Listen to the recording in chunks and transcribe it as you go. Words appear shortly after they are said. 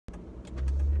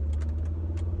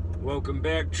Welcome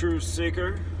back, Truth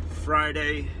Seeker.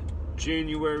 Friday,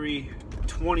 January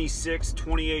 26,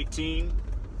 2018.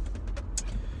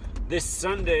 This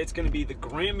Sunday, it's going to be the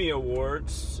Grammy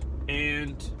Awards,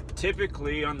 and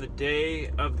typically on the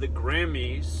day of the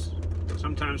Grammys,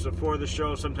 sometimes before the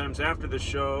show, sometimes after the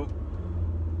show,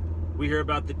 we hear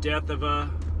about the death of a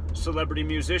celebrity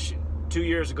musician. 2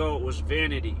 years ago, it was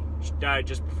Vanity. She died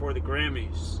just before the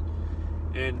Grammys.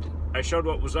 And I showed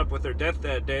what was up with her death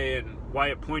that day and why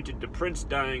it pointed to Prince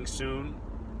dying soon.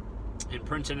 And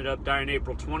Prince ended up dying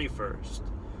April 21st.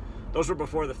 Those were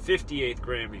before the 58th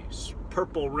Grammys.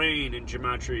 Purple Rain in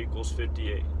Gematria equals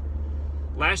 58.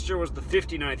 Last year was the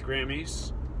 59th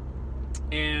Grammys.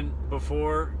 And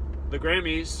before the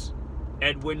Grammys,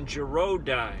 Edwin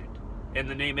died. And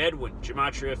the name Edwin,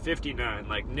 Gematria 59,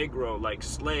 like Negro, like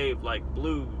slave, like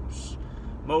blues.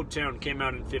 Motown came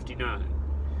out in 59.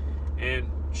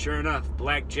 And sure enough,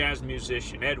 black jazz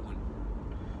musician Edwin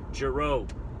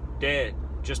Giraud, dead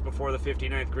just before the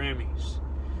 59th Grammys.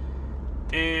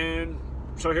 And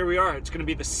so here we are. It's going to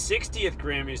be the 60th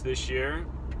Grammys this year.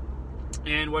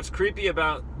 And what's creepy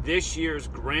about this year's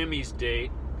Grammys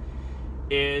date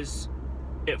is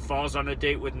it falls on a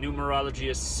date with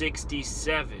numerology of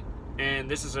 67. And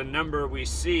this is a number we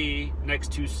see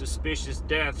next to suspicious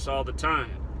deaths all the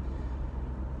time.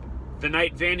 The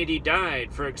night Vanity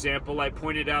died, for example, I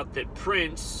pointed out that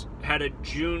Prince had a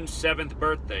June 7th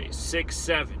birthday,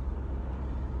 6-7.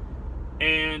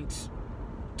 And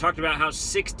talked about how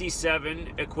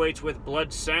 67 equates with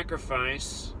blood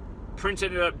sacrifice. Prince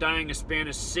ended up dying a span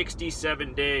of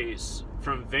 67 days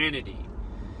from Vanity.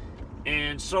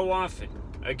 And so often,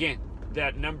 again,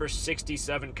 that number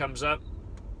 67 comes up.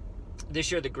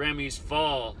 This year the Grammys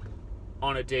fall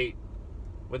on a date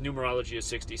with numerology of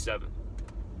 67.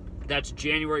 That's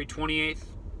January 28th,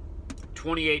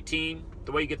 2018.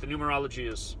 The way you get the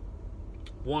numerology is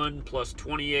 1 plus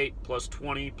 28 plus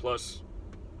 20 plus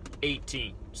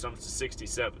 18. Sums to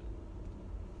 67.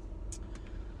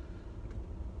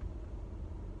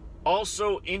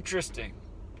 Also interesting,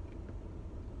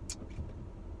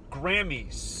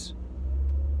 Grammys,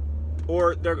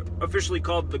 or they're officially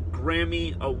called the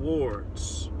Grammy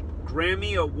Awards.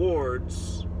 Grammy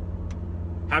Awards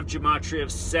have gematria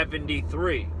of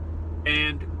 73.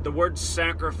 And the word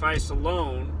sacrifice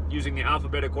alone, using the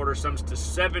alphabetic order, sums to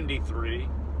 73.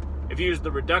 If you use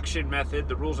the reduction method,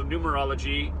 the rules of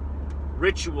numerology,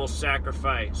 ritual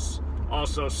sacrifice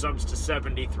also sums to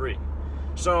 73.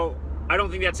 So I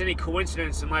don't think that's any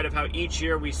coincidence in light of how each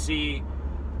year we see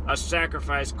a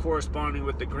sacrifice corresponding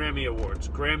with the Grammy Awards.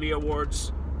 Grammy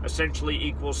Awards essentially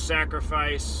equals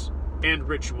sacrifice and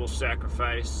ritual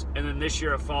sacrifice. And then this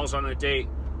year it falls on a date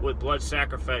with blood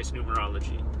sacrifice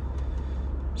numerology.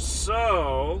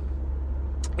 So,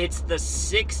 it's the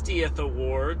 60th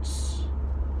awards.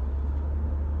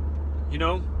 You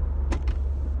know,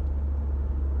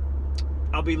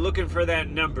 I'll be looking for that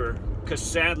number, because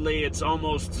sadly it's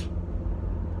almost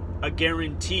a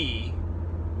guarantee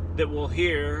that we'll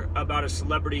hear about a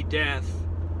celebrity death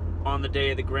on the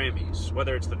day of the Grammys,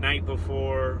 whether it's the night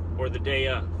before or the day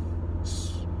of.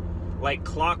 It's like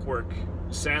clockwork,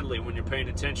 sadly, when you're paying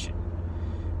attention.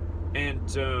 And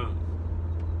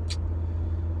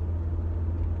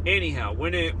anyhow,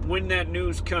 when that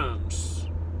news comes,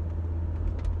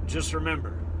 just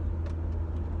remember,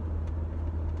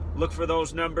 look for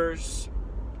those numbers.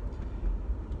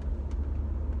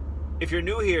 If you're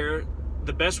new here,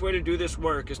 the best way to do this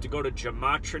work is to go to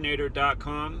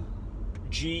gematrinator.com,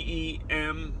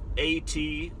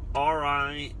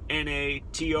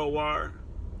 GEMATRINATOR,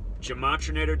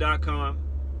 gematrinator.com.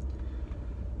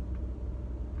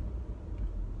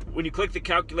 When you click the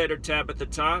calculator tab at the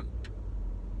top,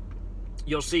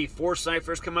 you'll see 4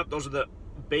 ciphers come up. Those are the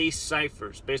base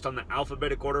ciphers based on the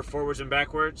alphabetic order forwards and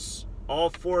backwards. All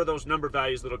 4 of those number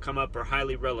values that'll come up are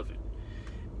highly relevant.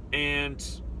 And,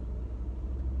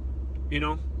 you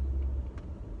know,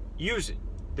 use it.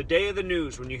 The day of the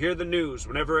news, when you hear the news,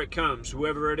 whenever it comes,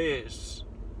 whoever it is,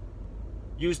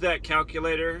 use that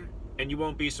calculator and you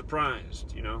won't be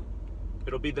surprised, you know.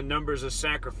 It'll be the numbers of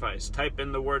sacrifice. Type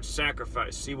in the word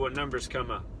sacrifice. See what numbers come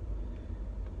up.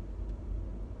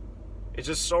 It's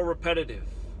just so repetitive.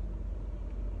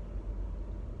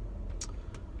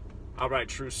 All right,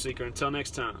 Truth Seeker. Until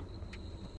next time.